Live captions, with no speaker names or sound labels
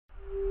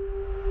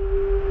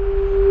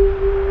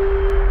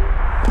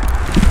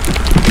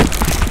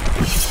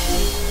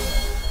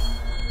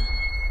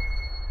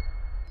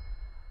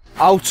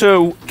how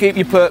to keep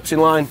your perps in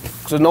line,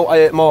 because there's no I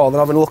hate more than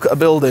having a look at a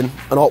building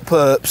and all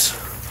perps,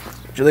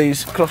 which are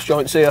these cross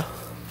joints here,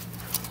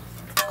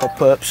 called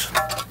perps,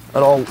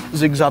 are all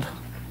zigzag,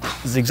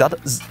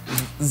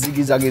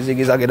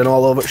 ziggy-zagging and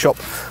all over the shop.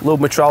 Load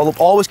my trowel up,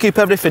 always keep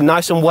everything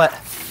nice and wet.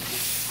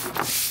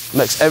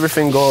 Makes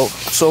everything go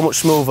so much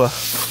smoother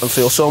and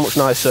feel so much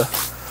nicer.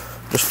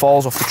 Just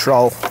falls off the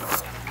trowel.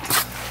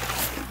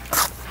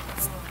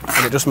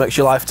 And it just makes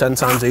your life 10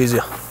 times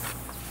easier.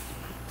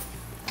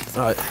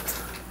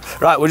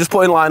 Right, we're just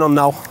putting line on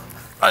now.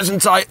 Nice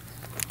and tight,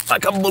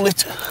 like a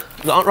bullet.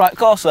 Is that on right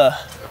course there?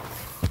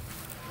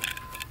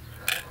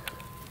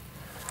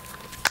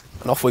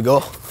 And off we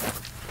go.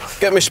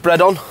 Get my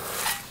spread on.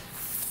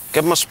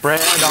 Get my spread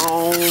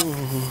on.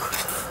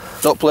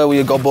 Don't play with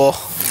your gobbo,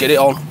 get it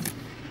on.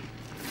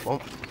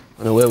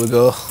 And away we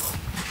go.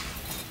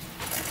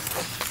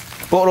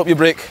 Button up your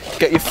brick,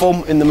 get your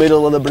thumb in the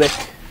middle of the brick,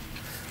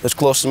 as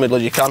close to the middle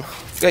as you can.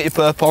 Get your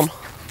perp on,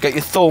 get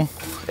your thumb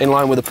in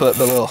line with the perp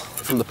below.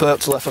 From the perp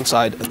to the left hand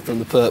side and from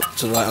the perp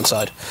to the right hand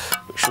side.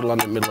 It should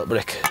land in the middle of the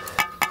brick.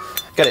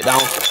 Get it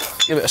down,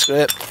 give it a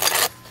scrape.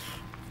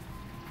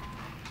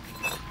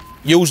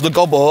 Use the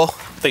gobbo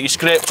that you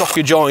scraped off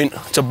your joint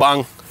to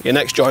bang your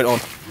next joint on.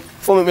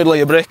 Thumb in the middle of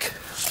your brick.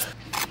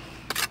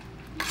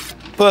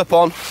 Perp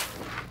on.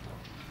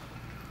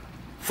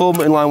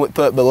 Thumb in line with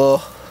perp below.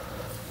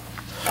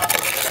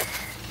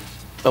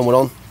 And we're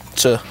on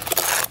to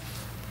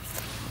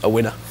a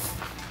winner.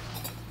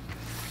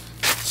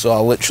 So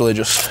I'll literally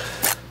just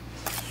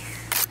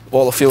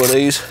wall a few of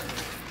these.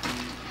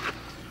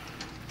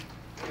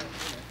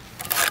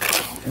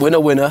 Winner,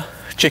 winner,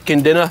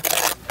 chicken dinner.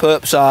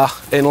 Perps are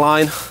in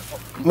line,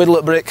 middle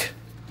of brick.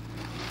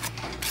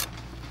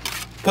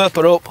 Perp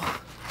her up.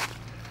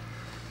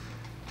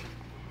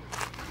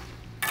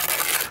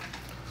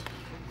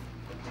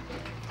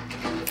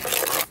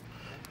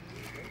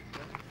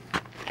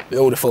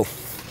 Beautiful.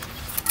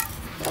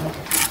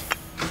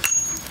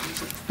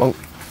 Bonk.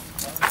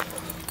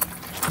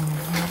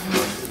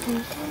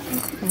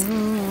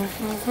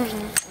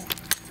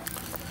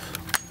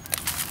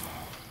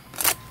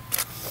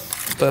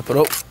 Perp her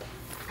up.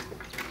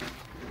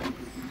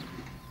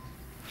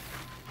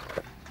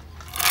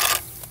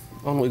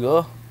 On we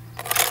go.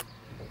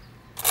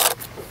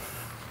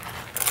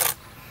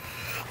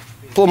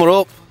 Plumb her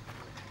up.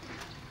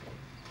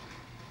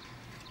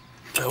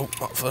 Oh,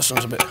 that first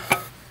one's a bit.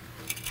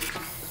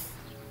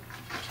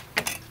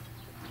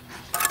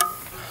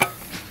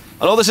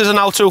 I know this is an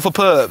how-to for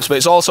perps, but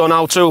it's also an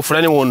how-to for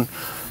anyone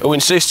who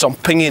insists on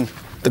pinging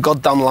the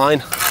goddamn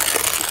line.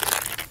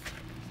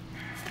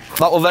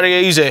 That was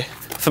very easy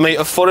for me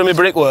to furrow my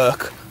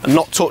brickwork and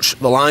not touch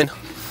the line.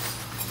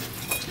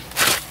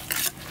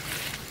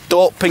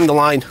 Don't ping the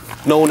line.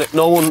 No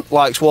one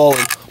likes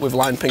walling with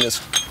line pingers.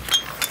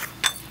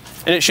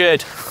 In its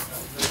shade.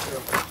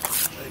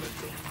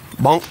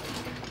 Bonk.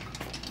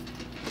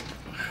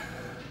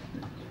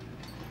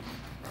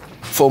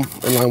 Thumb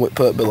in line with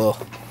perp below.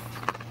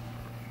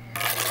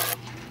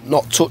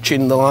 Not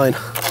touching the line.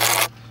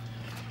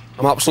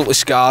 I'm absolutely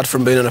scarred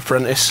from being an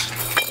apprentice,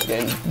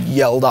 getting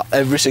yelled at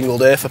every single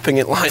day for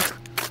pinging line.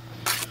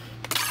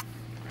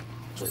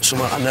 It's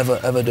something I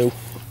never ever do.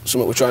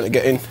 Something we're trying to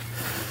get in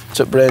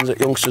to brains at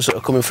youngsters that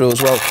are coming through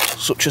as well,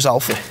 such as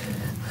Alfie.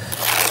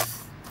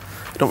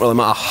 It don't really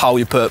matter how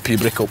you perp your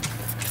brick up.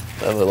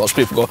 Lots of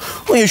people go,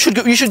 "Oh, you should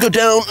go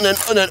down and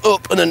then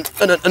up and then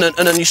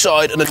your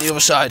side and then the other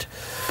side."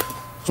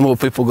 Some other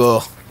people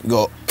go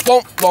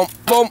bump bump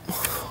bump.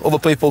 Other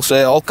people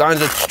say all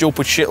kinds of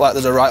stupid shit like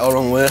there's a right or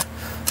wrong way.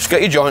 Just get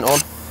your joint on,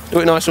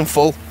 do it nice and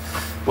full.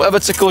 Whatever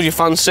tickles your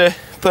fancy,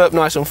 perp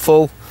nice and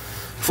full,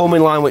 thumb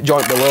in line with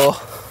joint below,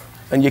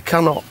 and you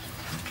cannot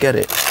get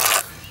it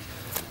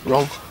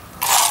wrong.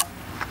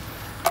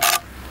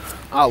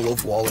 I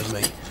love walling,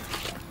 mate.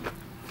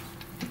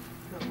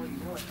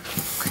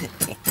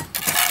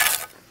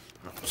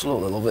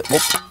 Absolutely love it.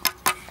 Look.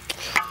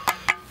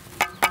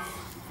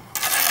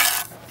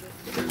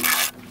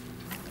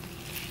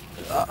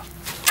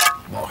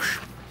 Bosh.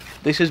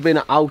 This has been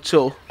an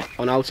how-to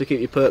on how to keep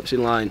your perps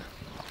in line.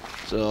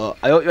 So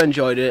I hope you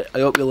enjoyed it. I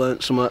hope you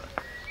learnt something.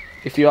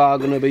 If you are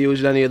going to be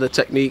using any of the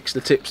techniques,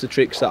 the tips, the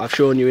tricks that I've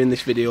shown you in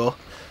this video,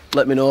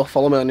 let me know.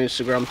 Follow me on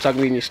Instagram, tag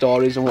me in your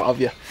stories and what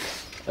have you.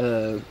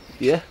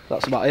 Yeah,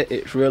 that's about it.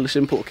 It's really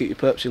simple to keep your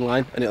perps in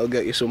line, and it'll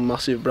get you some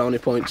massive brownie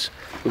points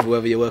with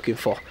whoever you're working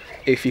for,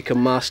 if you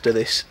can master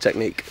this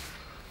technique.